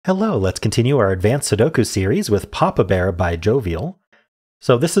Hello, let's continue our Advanced Sudoku series with Papa Bear by Jovial.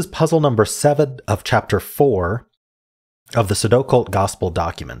 So this is puzzle number 7 of chapter 4 of the Sudokult Gospel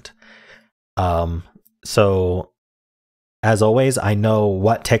document. So as always, I know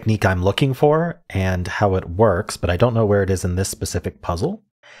what technique I'm looking for and how it works, but I don't know where it is in this specific puzzle.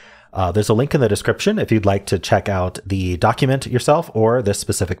 There's a link in the description if you'd like to check out the document yourself or this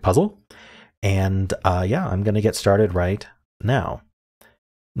specific puzzle. And yeah, I'm going to get started right now.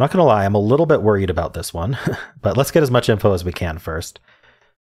 I'm not going to lie, I'm a little bit worried about this one, but let's get as much info as we can first.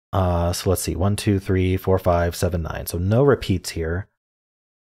 So let's see, 1, 2, 3, 4, 5, 7, 9. So no repeats here.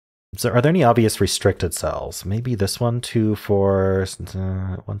 So are there any obvious restricted cells? Maybe this one, 2, 4,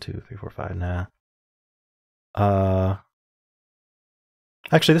 1, 2, 3, 4, 5, nah.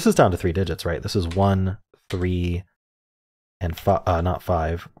 Actually, this is down to 3 digits, right? This is 1, 3, and 5, not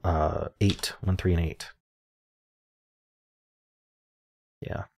 5, 8. 1, 3, and 8.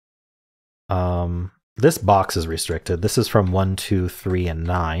 Yeah. This box is restricted. This is from 1, 2, 3, and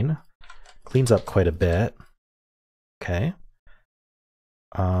 9. Cleans up quite a bit. Okay.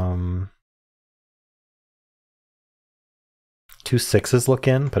 2 6s look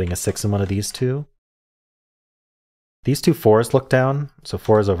in, putting a 6 in one of these two. These 2 4s look down, so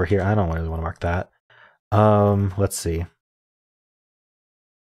 4 is over here. I don't really want to mark that. Let's see.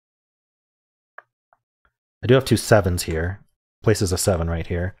 I do have 2 7s here. Places a 7 right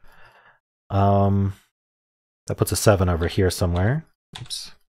here. That puts a 7 over here somewhere.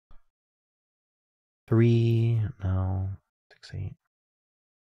 Oops. 3, no, 6, 8.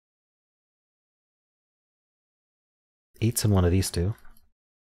 8's in one of these two.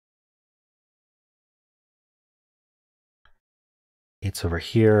 8's over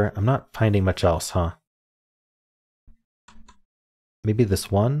here. I'm not finding much else, huh? Maybe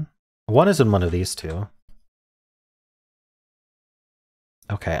this 1? 1 is in one of these two.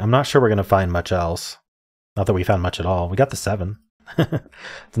 Okay, I'm not sure we're going to find much else. Not that we found much at all. We got the 7.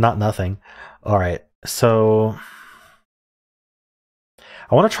 It's not nothing. All right, so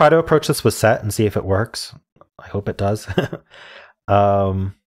I want to try to approach this with set and see if it works. I hope it does.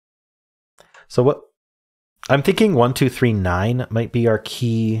 So what I'm thinking 1, 2, 3, 9 might be our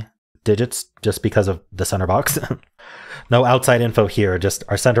key digits just because of the center box. No outside info here, just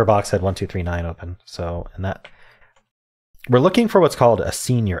our center box had 1, 2, 3, 9 open. So, and that we're looking for what's called a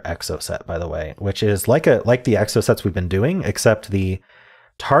senior exoset, by the way, which is like the exosets we've been doing, except the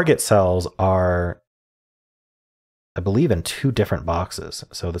target cells are, I believe, in 2 different boxes.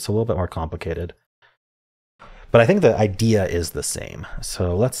 So that's a little bit more complicated. But I think the idea is the same.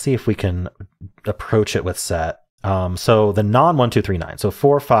 So let's see if we can approach it with set. So the non 1, 2, 3, 9. So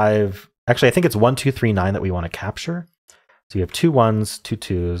 4, 5. Actually, I think it's 1, 2, 3, 9 that we want to capture. So you have 2 1s, 2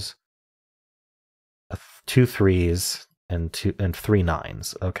 2s, 2 3s, and 3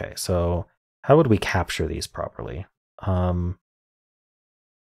 9s. Okay, so how would we capture these properly?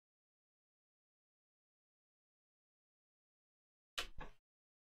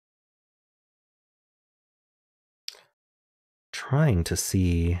 Trying to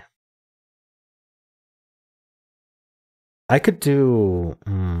see. I could do.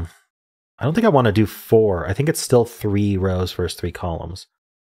 I don't think I want to do 4. I think it's still 3 rows versus 3 columns.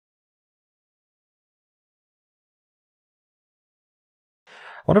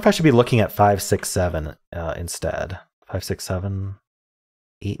 I wonder if I should be looking at 5, 6, 7 instead. 5, 6, 7,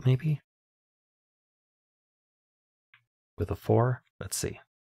 8 maybe? With a 4? Let's see.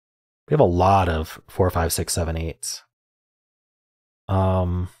 We have a lot of 4, 5, 6, 7, 8s.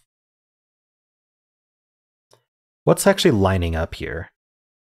 What's actually lining up here?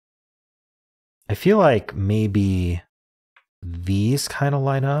 I feel like maybe these kind of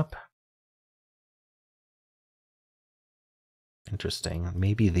line up. Interesting.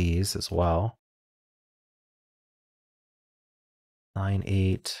 Maybe these as well. 9,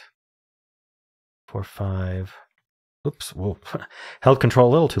 8, 4, 5. Oops. Whoa. Held control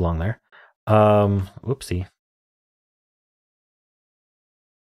a little too long there. Whoopsie.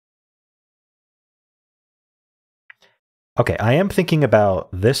 Okay, I am thinking about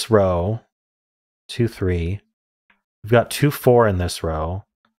this row. 2, 3. We've got 2, 4 in this row.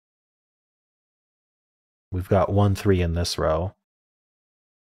 We've got 1, 3 in this row.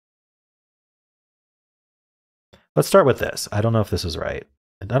 Let's start with this. I don't know if this is right.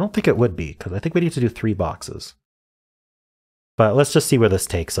 I don't think it would be, because I think we need to do 3 boxes. But let's just see where this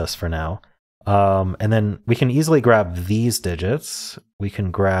takes us for now. And then we can easily grab these digits. We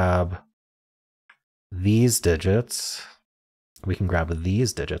can grab these digits. We can grab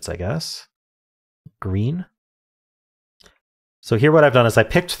these digits, I guess. Green. So here what I've done is I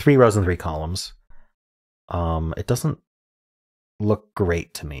picked 3 rows and 3 columns. It doesn't look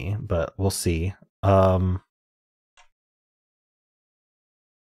great to me, but we'll see. So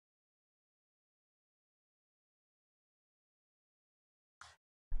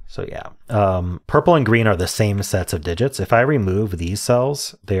yeah, purple and green are the same sets of digits. If I remove these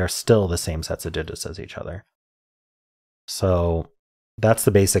cells, they are still the same sets of digits as each other. So that's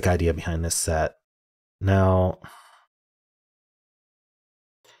the basic idea behind this set. Now,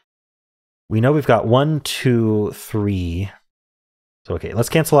 we know we've got 1, 2, 3. So okay, let's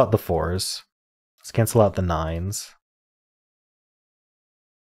cancel out the 4s. Let's cancel out the 9s.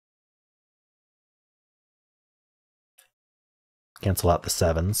 Cancel out the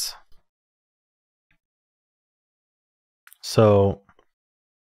 7s. So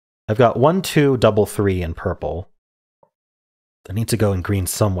I've got 1, 2, double 3 in purple. I need to go in green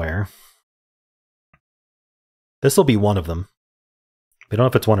somewhere. This will be one of them. We don't know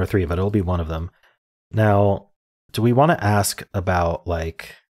if it's 1 or 3, but it'll be one of them. Now, do we want to ask about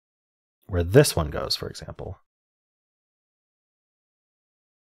like where this one goes, for example?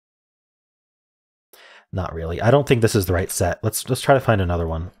 Not really. I don't think this is the right set. Let's try to find another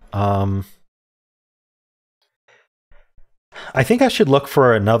one. I think I should look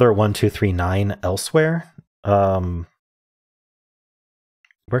for another 1, 2, 3, 9 elsewhere. Where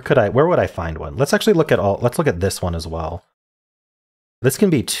would I find one? Let's actually look at this one as well. This can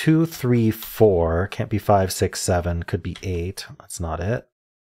be 2, 3, 4, can't be 5, 6, 7, could be 8. That's not it.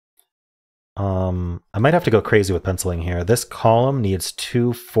 I might have to go crazy with penciling here. This column needs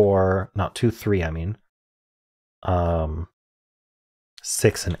 2, 4, not 2, 3, I mean.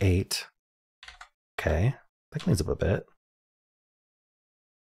 6 and 8. Okay, that cleans up a bit.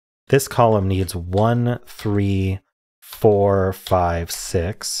 This column needs 1, 3, 4, 5,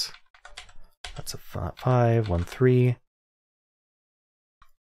 6. That's a 5, 1, 3.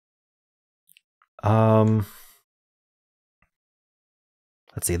 Let's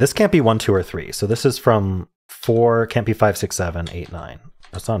see, this can't be 1, 2, or 3. So this is from 4, can't be 5, 6, 7, 8, 9.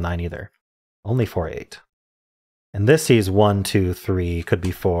 That's not 9 either. Only 4, 8. And this sees 1, 2, 3, could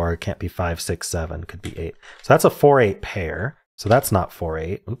be 4, can't be 5, 6, 7, could be 8. So that's a 4, 8 pair. So that's not 4,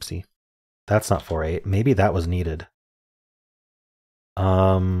 8. Oopsie. That's not 4, 8. Maybe that was needed.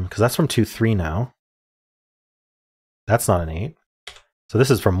 Because that's from 2, 3 now. That's not an 8. So this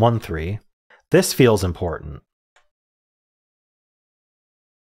is from 1, 3. This feels important.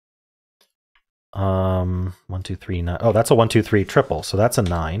 1, 2, 3, 9. Oh, that's a 1, 2, 3 triple. So that's a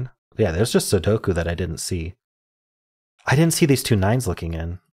 9. Yeah, there's just Sudoku that I didn't see. I didn't see these two 9s looking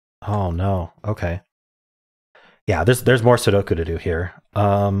in. Oh no. Okay. Yeah, there's more Sudoku to do here.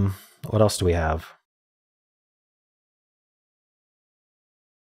 What else do we have?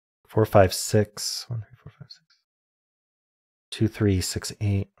 4, 5, 6. 1, 3, 4, 5, 6. 2, 3, 6,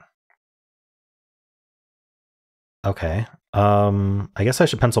 8. Okay. I guess I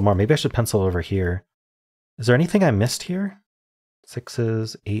should pencil more. Maybe I should pencil over here. Is there anything I missed here?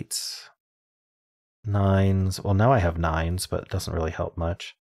 6s, 8s, 9s. Well, now I have 9s, but it doesn't really help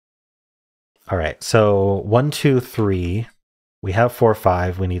much. All right, so 1, 2, 3. We have 4,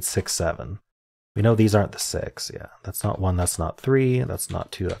 5. We need 6, 7. We know these aren't the 6. Yeah, that's not 1. That's not 3. That's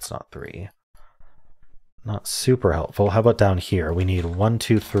not 2. That's not 3. Not super helpful. How about down here? We need 1,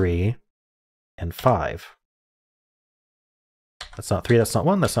 2, 3, and 5. That's not 3. That's not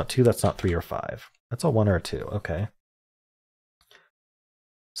 1. That's not 2. That's not 3 or 5. That's a 1 or a 2. Okay.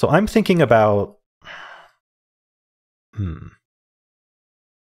 So I'm thinking about...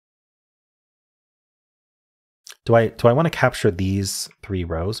 Do I want to capture these 3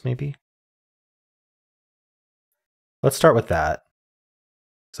 rows, maybe? Let's start with that.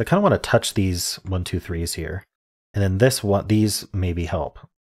 So I kind of want to touch these 1, 2, 3s here. And then this one, these maybe help.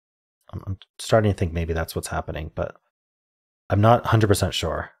 I'm starting to think maybe that's what's happening, but I'm not 100%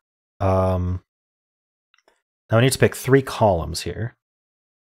 sure. Now I need to pick 3 columns here.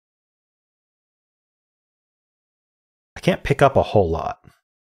 I can't pick up a whole lot.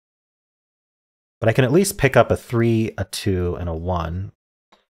 But I can at least pick up a 3, a 2, and a 1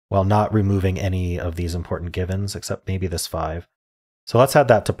 while not removing any of these important givens, except maybe this 5. So let's add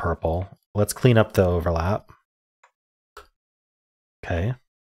that to purple. Let's clean up the overlap. Okay.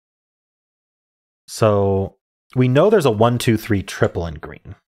 So we know there's a 1, 2, 3 triple in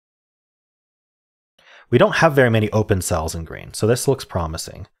green. We don't have very many open cells in green, so this looks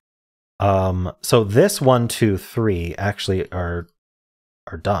promising. So this 1, 2, 3 actually are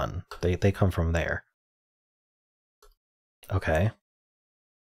done. They come from there. Okay.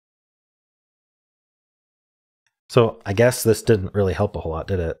 So I guess this didn't really help a whole lot,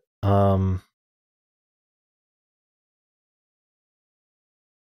 did it?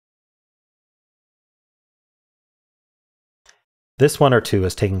 this 1 or 2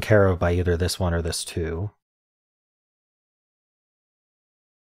 is taken care of by either this 1 or this 2.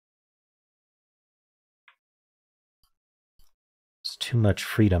 There's too much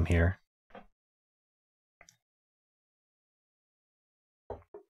freedom here.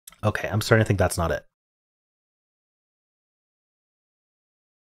 Okay, I'm starting to think that's not it.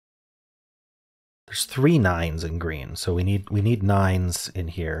 There's 3 9s in green, so we need 9s in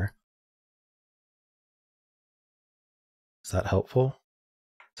here. Is that helpful?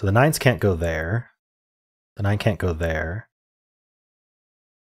 So the 9s can't go there. The 9 can't go there.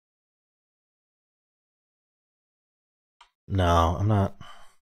 No, I'm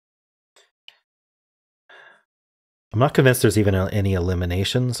not convinced there's even any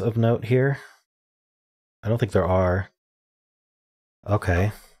eliminations of note here. I don't think there are.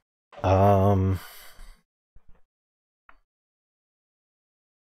 Okay.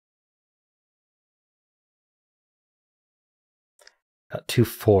 Got 2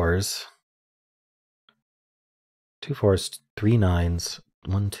 4s. 2 4s, 3 9s,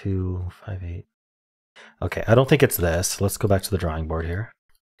 1 2 5 8. Okay, I don't think it's this. Let's go back to the drawing board here.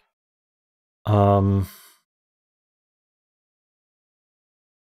 I'm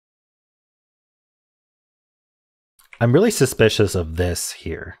really suspicious of this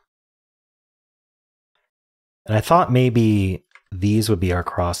here. And I thought maybe these would be our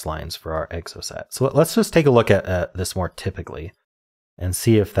cross lines for our exoset. So let's just take a look at this more typically and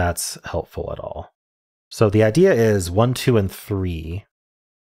see if that's helpful at all. So the idea is 1, 2, and 3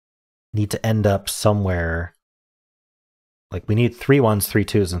 need to end up somewhere. Like we need 3 1s, 3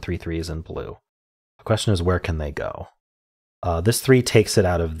 2s, and 3 3s in blue. The question is, where can they go? This 3 takes it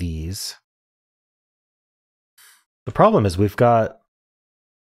out of these. The problem is we've got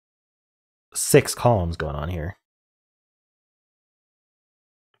 6 columns going on here.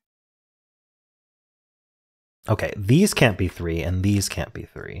 Okay, these can't be 3, and these can't be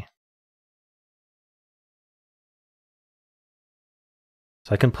 3.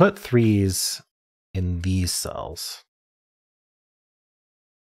 So I can put 3s in these cells.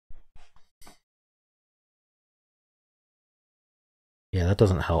 Yeah, that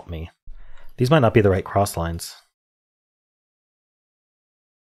doesn't help me. These might not be the right cross lines.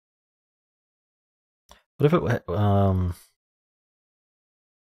 What if it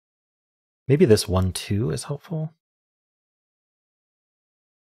maybe this 1 2 is helpful?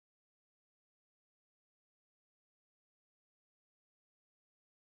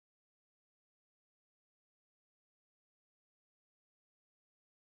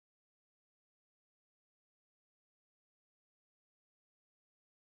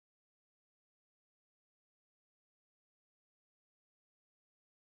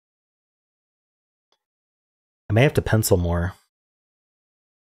 I may have to pencil more.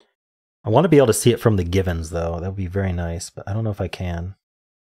 I want to be able to see it from the givens, though. That would be very nice, but I don't know if I can.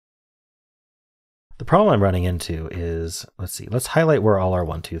 The problem I'm running into is, let's see, let's highlight where all our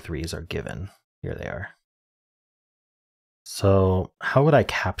 1 2 3s are given. Here they are. So how would I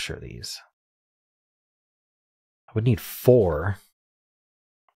capture these? I would need 4.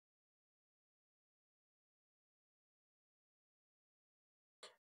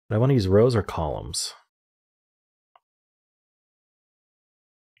 Do I want to use rows or columns?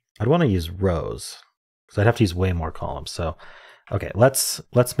 I'd want to use rows because I'd have to use way more columns. So, okay, let's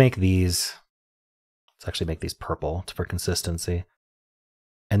make these. Let's actually make these purple for consistency.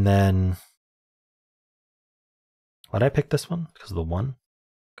 And then, why did I pick this one? Because of the 1?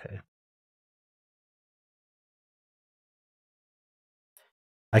 Okay.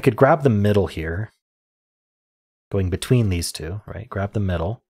 I could grab the middle here, going between these two, right? Grab the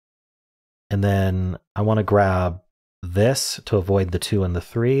middle. And then I want to grab this to avoid the 2 and the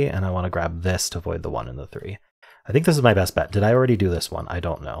 3, and I want to grab this to avoid the 1 and the 3. I think this is my best bet. Did I already do this one? I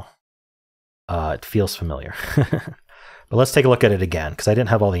don't know. It feels familiar. But let's take a look at it again, because I didn't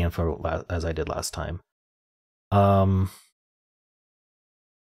have all the info as I did last time. Okay,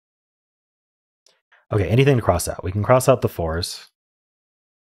 anything to cross out. We can cross out the 4s.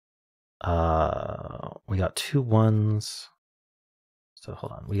 We got 2 1s. So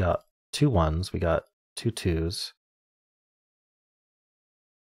hold on. We got 2 1s. We got 2 2s.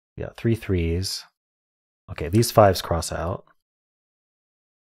 We got 3 3s. Okay, these 5s cross out.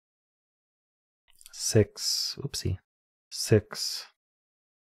 6, oopsie. 6,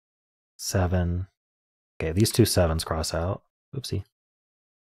 7. Okay, these 2 7s cross out. Oopsie.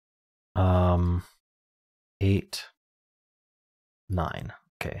 8, 9.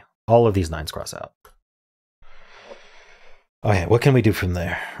 Okay, all of these 9s cross out. Okay, what can we do from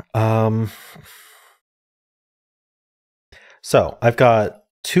there? So I've got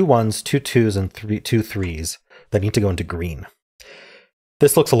 2 1s, 2 2s, and 2 3s that need to go into green.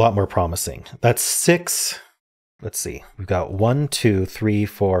 This looks a lot more promising. That's 6. Let's see. We've got 1, 2, 3,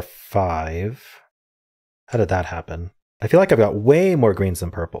 4, 5. How did that happen? I feel like I've got way more greens than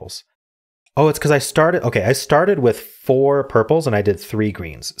purples. Oh, it's because I started with 4 purples and I did 3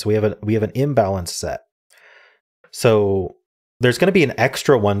 greens. So we have an imbalanced set. So there's going to be an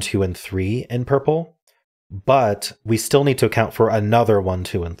extra 1, 2, and 3 in purple, but we still need to account for another 1,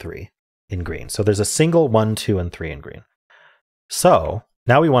 2, and 3 in green. So there's a single 1, 2, and 3 in green. So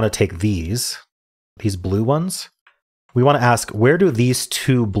now we want to take these blue ones. We want to ask, where do these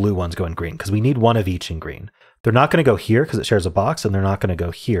 2 blue ones go in green? Because we need one of each in green. They're not going to go here because it shares a box, and they're not going to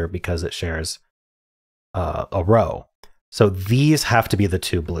go here because it shares a row. So these have to be the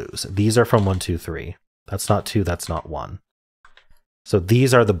 2 blues. These are from 1, 2, 3. That's not 2, that's not 1. So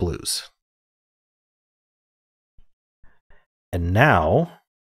these are the blues. And now,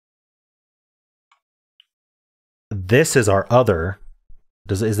 this is our other.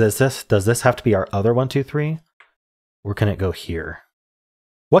 Does this have to be our other 1, 2, 3? Or can it go here?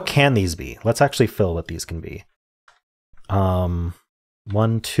 What can these be? Let's actually fill what these can be. 1,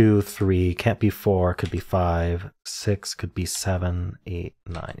 2, 3, can't be 4, could be 5, 6, could be 7, 8,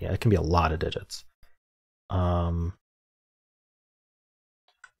 9. Yeah, it can be a lot of digits.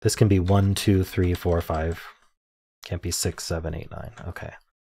 This can be 1, 2, 3, 4, 5. Can't be 6, 7, 8, 9. Okay.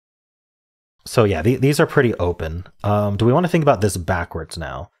 So yeah, these are pretty open. Do we want to think about this backwards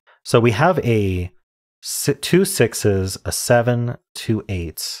now? So we have a 2 6s, a 7, 2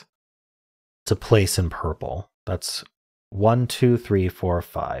 8s to place in purple. That's 1, 2, 3, 4,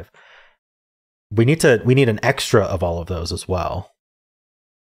 5. We need an extra of all of those as well.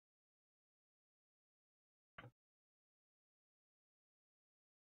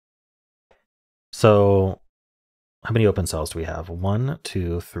 So how many open cells do we have? 1,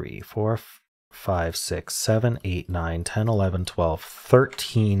 2, 3, 4, 5, 6, 7, 8, 9, 10, 11, 12,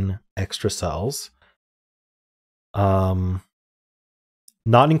 13 extra cells. Not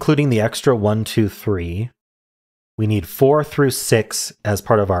including the extra 1, 2, 3. We need 4 through 6 as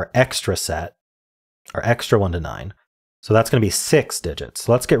part of our extra set, our extra 1 to 9. So that's going to be 6 digits.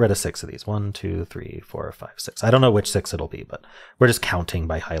 So let's get rid of 6 of these. 1, 2, 3, 4, 5, 6. I don't know which 6 it'll be, but we're just counting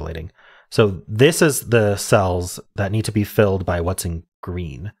by highlighting. So this is the cells that need to be filled by what's in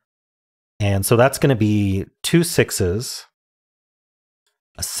green. And so that's going to be 2 6s,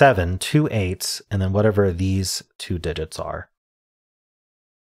 a 7, 2 8s, and then whatever these 2 digits are.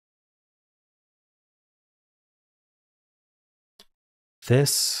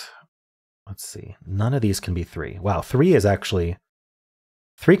 This, let's see, none of these can be 3. Wow, 3 is actually,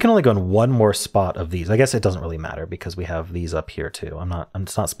 3 can only go in one more spot of these. I guess it doesn't really matter because we have these up here too.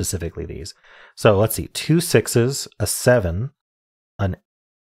 It's not specifically these. So let's see, 2 6s, a 7, an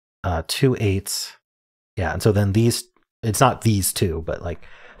 2 8s. Yeah, and so then these, it's not these 2, but like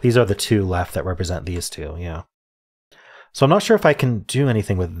these are the 2 left that represent these 2. Yeah. So I'm not sure if I can do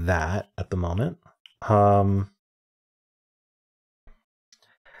anything with that at the moment.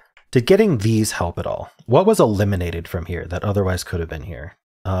 Did getting these help at all? What was eliminated from here that otherwise could have been here?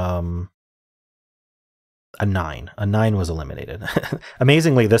 A 9. A 9 was eliminated.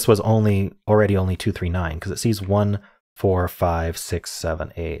 Amazingly, this was already only 2, 3, 9 because it sees 1, 4, 5, 6,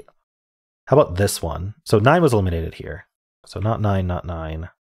 7, 8. How about this one? So 9 was eliminated here. So not 9, not 9.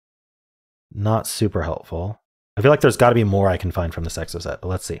 Not super helpful. I feel like there's got to be more I can find from this exoset, but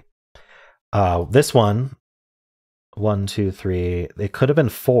let's see. This one, 1, 2, 3. It could have been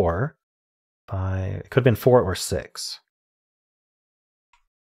 4. 5. It could have been 4 or 6.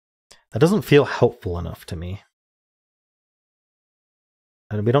 That doesn't feel helpful enough to me.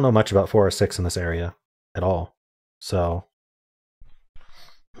 And we don't know much about 4 or 6 in this area at all. So,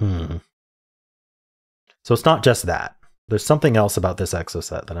 So it's not just that. There's something else about this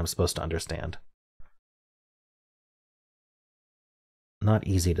exoset that I'm supposed to understand. Not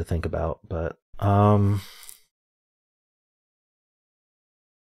easy to think about, but all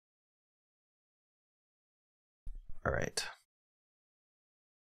right.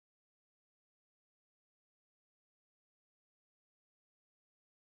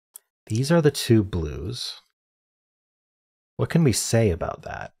 These are the 2 blues. What can we say about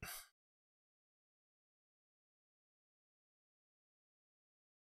that?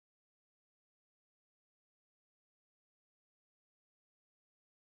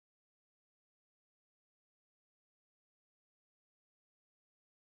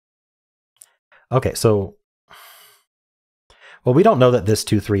 Okay, so, well, we don't know that this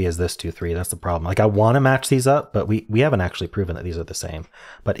 2, 3 is this 2, 3. That's the problem. Like, I want to match these up, but we haven't actually proven that these are the same.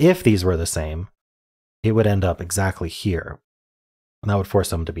 But if these were the same, it would end up exactly here. And that would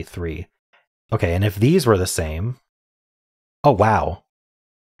force them to be 3. Okay, and if these were the same, oh, wow.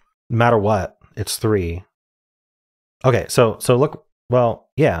 No matter what, it's 3. Okay, so look, well,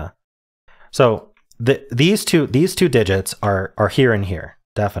 yeah. So these two digits are here and here,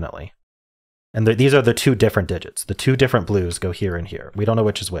 definitely. And these are the 2 different digits. The 2 different blues go here and here. We don't know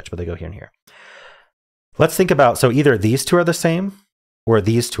which is which, but they go here and here. Let's think about, so either these 2 are the same or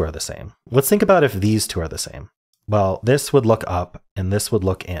these 2 are the same. Let's think about if these 2 are the same. Well, this would look up and this would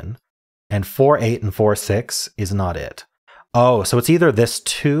look in. And 4, 8 and 4, 6 is not it. Oh, so it's either this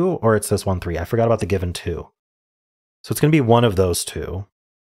 2 or it's this 1, 3. I forgot about the given 2. So it's going to be one of those 2.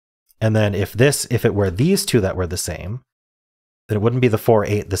 And then if it were these 2 that were the same, then it wouldn't be the 4,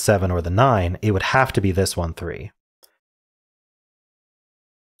 8, the 7, or the 9. It would have to be this 1, 3.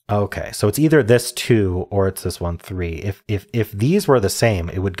 Okay, so it's either this 2 or it's this 1, 3. If these were the same,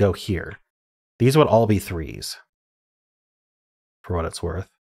 it would go here. These would all be 3s, for what it's worth.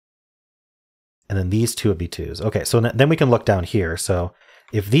 And then these 2 would be 2s. Okay, so then we can look down here. So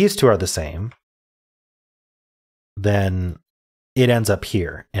if these 2 are the same, then it ends up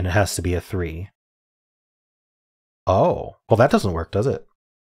here, and it has to be a 3. Oh, well, that doesn't work, does it?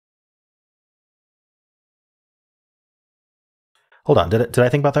 Hold on, did I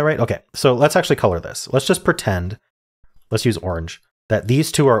think about that right? Okay, so let's actually color this. Let's just pretend, let's use orange, that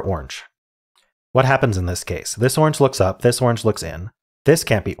these 2 are orange. What happens in this case? This orange looks up, this orange looks in. This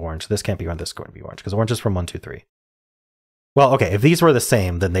can't be orange, this can't be orange, this can't be orange, because orange is from 1, 2, 3. Well, okay, if these were the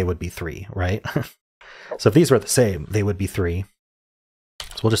same, then they would be 3, right? So if these were the same, they would be 3.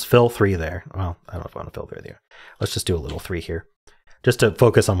 So we'll just fill 3 there. Well, I don't know if I want to fill 3 there. Let's just do a little 3 here, just to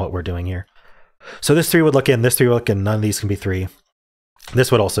focus on what we're doing here. So this 3 would look in, this 3 would look in, none of these can be 3.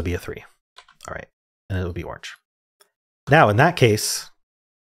 This would also be a 3. All right, and it would be orange. Now, in that case,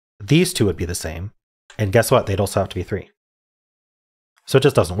 these 2 would be the same, and guess what? They'd also have to be 3. So it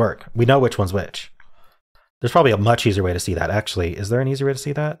just doesn't work. We know which one's which. There's probably a much easier way to see that. Actually, is there an easier way to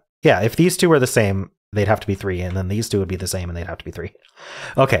see that? Yeah, if these 2 were the same, they'd have to be 3, and then these 2 would be the same, and they'd have to be 3.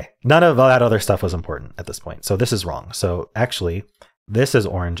 Okay, none of that other stuff was important at this point, so this is wrong. So actually, this is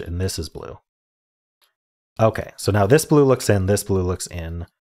orange, and this is blue. Okay, so now this blue looks in, this blue looks in.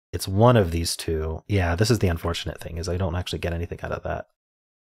 It's one of these 2. Yeah, this is the unfortunate thing, is I don't actually get anything out of that.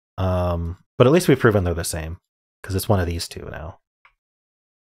 But at least we've proven they're the same, because it's one of these 2 now.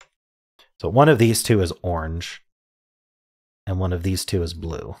 So one of these 2 is orange, and one of these 2 is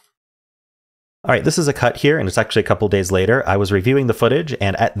blue. All right, this is a cut here, and it's actually a couple days later. I was reviewing the footage,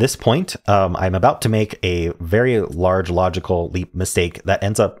 and at this point, I'm about to make a very large logical leap mistake that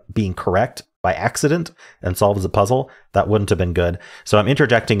ends up being correct by accident and solves the puzzle. That wouldn't have been good. So I'm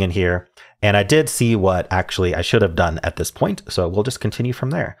interjecting in here, and I did see what actually I should have done at this point, so we'll just continue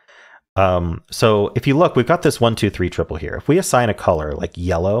from there. So if you look, we've got this 1, 2, 3 triple here. If we assign a color like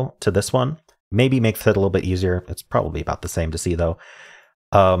yellow to this one, maybe makes it a little bit easier. It's probably about the same to see though.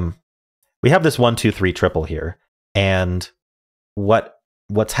 We have this 1, 2, 3 triple here, and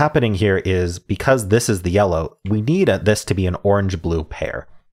what's happening here is because this is the yellow, we need this to be an orange-blue pair.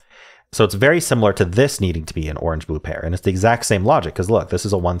 So it's very similar to this needing to be an orange-blue pair, and it's the exact same logic, because look, this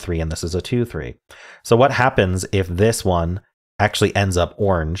is a 1, 3, and this is a 2, 3. So what happens if this one actually ends up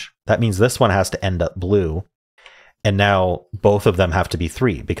orange? That means this one has to end up blue, and now both of them have to be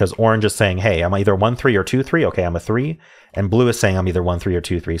 3, because orange is saying, hey, I'm either 1, 3 or 2, 3. Okay, I'm a 3. And blue is saying I'm either 1, 3 or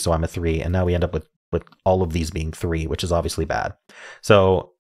 2, 3, so I'm a 3. And now we end up with all of these being 3, which is obviously bad.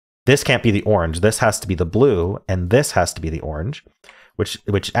 So this can't be the orange. This has to be the blue, and this has to be the orange,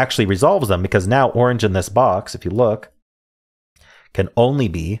 which actually resolves them, because now orange in this box, if you look, can only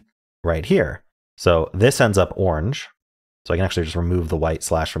be right here. So this ends up orange. So I can actually just remove the white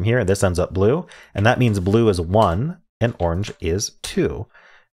slash from here. This ends up blue, and that means blue is 1 and orange is 2.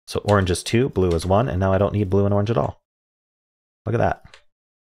 So orange is 2, blue is 1, and now I don't need blue and orange at all. Look at that.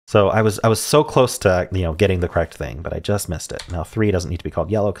 So I was so close to getting the correct thing, but I just missed it. Now 3 doesn't need to be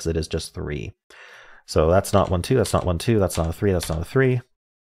called yellow because it is just 3. So that's not 1, 2, that's not 1, 2, that's not a 3, that's not a 3.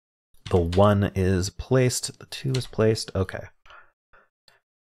 The 1 is placed, the 2 is placed. Okay.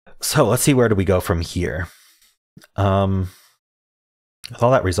 So let's see, where do we go from here? With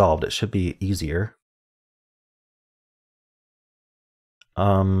all that resolved, it should be easier.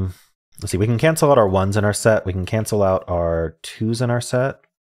 Let's see, we can cancel out our 1s in our set. We can cancel out our 2s in our set.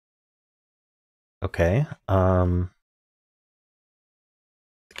 Okay. Cancel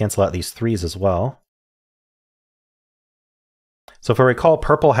out these 3s as well. So if I recall,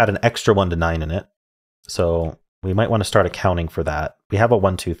 purple had an extra 1 to 9 in it. So we might want to start accounting for that. We have a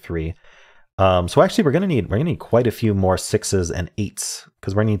 1, 2, 3. So actually we're gonna need quite a few more 6s and 8s,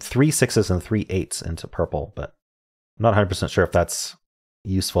 because we're gonna need 3 6s and 3 8s into purple, but I'm not 100% sure if that's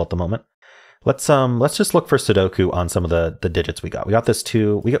useful at the moment. Let's just look for Sudoku on some of the digits we got. We got this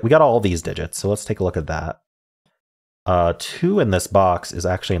 2. We got all these digits, so let's take a look at that. 2 in this box is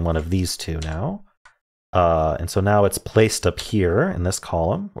actually in one of these 2 now. And so now it's placed up here in this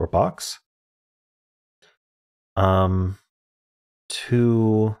column or box. 2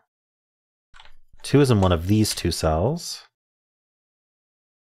 is in one of these 2 cells.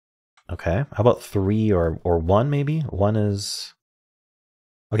 Okay, how about 3 or 1 maybe? 1 is...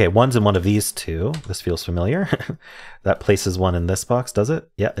 Okay, 1's in one of these 2. This feels familiar. That places 1 in this box, does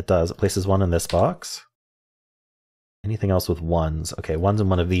it? Yeah, it does. It places 1 in this box. Anything else with 1's? Okay, 1's in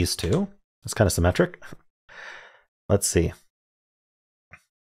one of these 2. It's kind of symmetric. Let's see.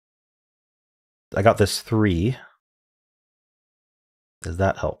 I got this 3. Is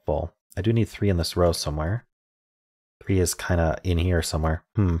that helpful? I do need 3 in this row somewhere. 3 is kind of in here somewhere.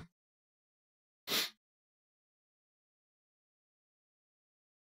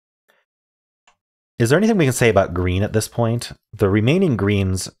 Is there anything we can say about green at this point? The remaining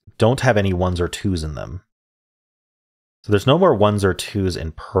greens don't have any 1's or 2's in them. So there's no more 1's or 2's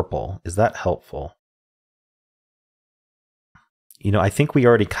in purple. Is that helpful? You know, I think we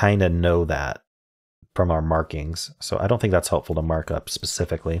already kind of know that from our markings. So I don't think that's helpful to mark up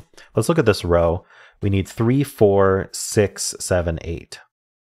specifically. Let's look at this row. We need 3, 4, 6, 7, 8.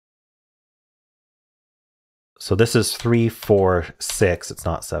 So this is 3, 4, 6. It's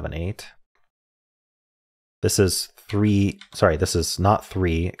not 7, 8. This is 3. Sorry, this is not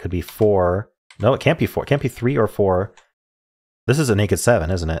 3. It could be 4. No, it can't be 4. It can't be 3 or 4. This is a naked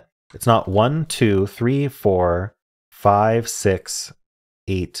 7, isn't it? It's not 1, 2, 3, 4, 5, 6,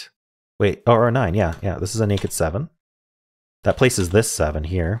 8. Wait, or 9. Yeah. This is a naked 7. That places this 7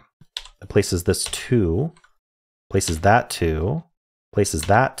 here. It places this 2. Places that 2. Places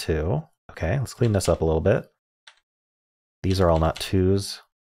that 2. Okay, let's clean this up a little bit. These are all not 2's.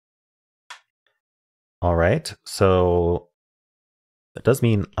 All right, so that does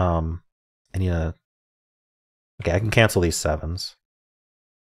mean I need a... Okay, I can cancel these 7's.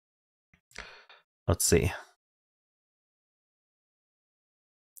 Let's see.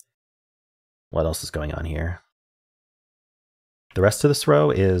 What else is going on here? The rest of this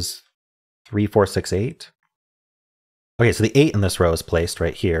row is 3, 4, 6, 8. Okay, so the 8 in this row is placed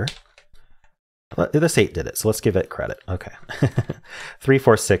right here. This 8 did it, so let's give it credit. Okay. 3,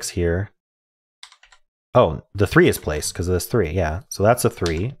 4, 6 here. Oh, the 3 is placed because of this 3, yeah. So that's a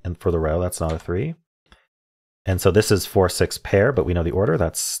 3, and for the row, that's not a 3. And so this is 4, 6 pair, but we know the order.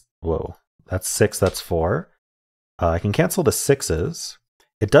 That's, whoa, that's 6, that's 4. I can cancel the 6's.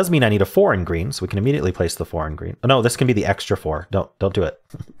 It does mean I need a 4 in green, so we can immediately place the 4 in green. Oh, no, this can be the extra 4. Don't do it.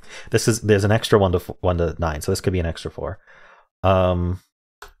 There's an extra 1 to 9, so this could be an extra 4.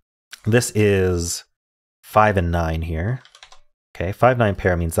 This is 5 and 9 here. Okay, 5, 9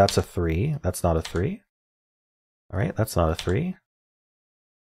 pair means that's a 3. That's not a 3. All right, that's not a 3.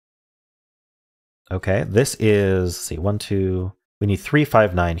 Okay, this is, let's see, 1, 2. We need 3,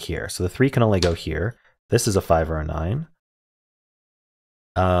 5, 9 here. So the 3 can only go here. This is a 5 or a 9.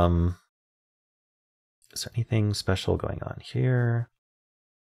 Is there anything special going on here?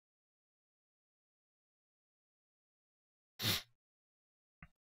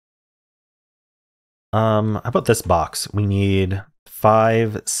 How about this box? We need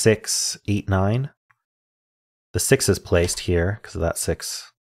 5, 6, 8, 9. The 6 is placed here because of that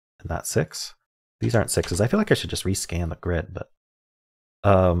 6 and that 6. These aren't 6's. I feel like I should just rescan the grid, but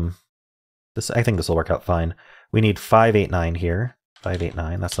I think this will work out fine. We need 5, 8, 9 here. 5, 8,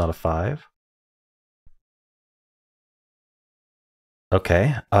 9. That's not a 5.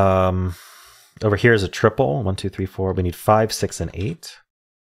 Okay. Over here is a triple. 1, 2, 3, 4. We need 5, 6, and 8.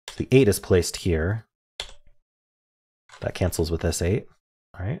 The 8 is placed here. That cancels with this 8.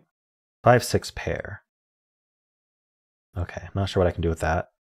 All right. 5, 6 pair. Okay, I'm not sure what I can do with that.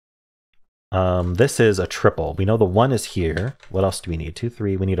 This is a triple. We know the 1 is here. What else do we need? 2,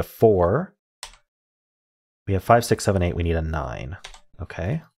 3. We need a 4. We have 5, 6, 7, 8. We need a 9.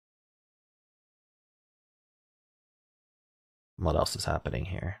 Okay. What else is happening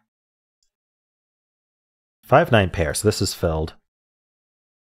here? 5, 9 pair. So this is filled.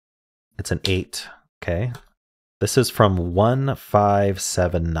 It's an 8. Okay. This is from 1, 5,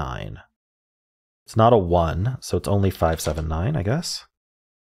 7, 9. It's not a 1, so it's only 5, 7, 9, I guess.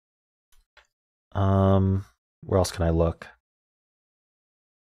 Where else can I look?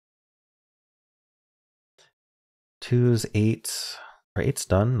 2's, 8's. Or 8's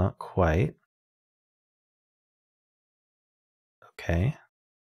done, not quite. Okay.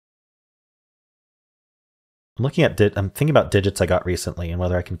 I'm thinking about digits I got recently and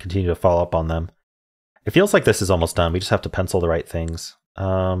whether I can continue to follow up on them. It feels like this is almost done. We just have to pencil the right things.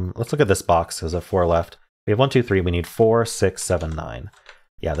 Let's look at this box. There's a 4 left. We have 1, 2, 3. We need 4, 6, 7, 9.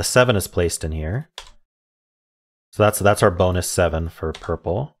 Yeah, the 7 is placed in here. So that's our bonus 7 for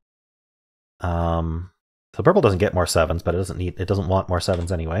purple. So purple doesn't get more 7s, but it doesn't want more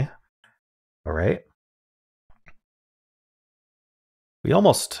 7s anyway. All right. We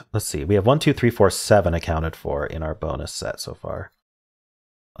almost, let's see, we have 1, 2, 3, 4, 7 accounted for in our bonus set so far.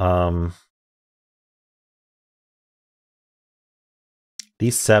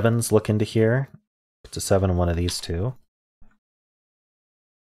 These 7s look into here. It's a 7 in one of these two.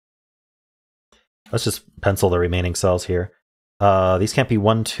 Let's just pencil the remaining cells here. These can't be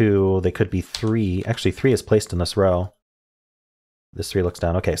 1, 2, they could be 3. Actually, 3 is placed in this row. This 3 looks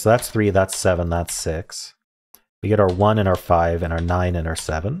down. Okay, so that's 3, that's 7, that's 6. We get our 1 and our 5 and our 9 and our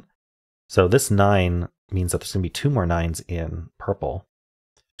 7. So this 9 means that there's going to be 2 more 9s in purple,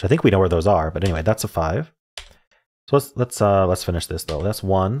 which I think we know where those are. But anyway, that's a 5. So let's finish this though. That's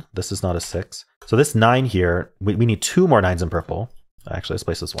 1. This is not a 6. So this 9 here, we need 2 more 9s in purple. Actually, let's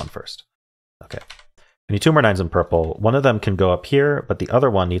place this 1 first. Okay. We need 2 more 9s in purple. One of them can go up here, but the other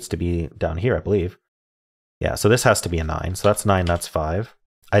one needs to be down here, I believe. Yeah, so this has to be a 9. So that's 9, that's 5.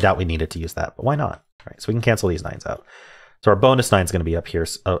 I doubt we needed to use that, but why not? All right, so we can cancel these 9s out. So our bonus 9 is going to be up here.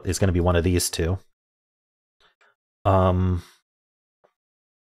 Is going to be one of these two. 4,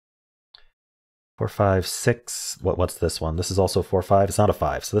 5, 6. What's this one? This is also 4, 5. It's not a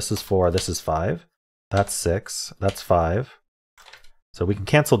 5. So this is 4. This is 5. That's 6. That's 5. So we can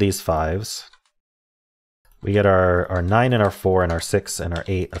cancel these 5s. We get our 9 and our 4 and our 6 and our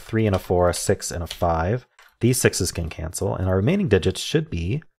 8, a 3 and a 4, a 6 and a 5. These 6s can cancel, and our remaining digits should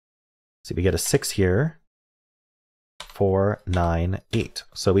be, see, we get a 6 here, 4, 9, 8.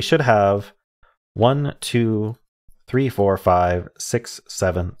 So we should have 1, 2, 3, 4, 5, 6,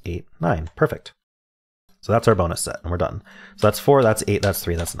 7, 8, 9. Perfect. So that's our bonus set, and we're done. So that's 4, that's 8, that's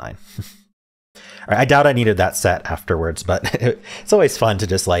 3, that's 9. All right, I doubt I needed that set afterwards, but it's always fun to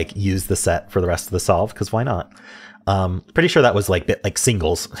just like use the set for the rest of the solve, because why not? Pretty sure that was like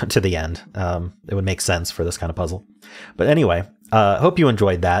singles to the end. It would make sense for this kind of puzzle. But anyway, hope you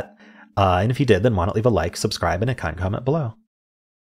enjoyed that. And if you did, then why not leave a like, subscribe, and a kind comment below.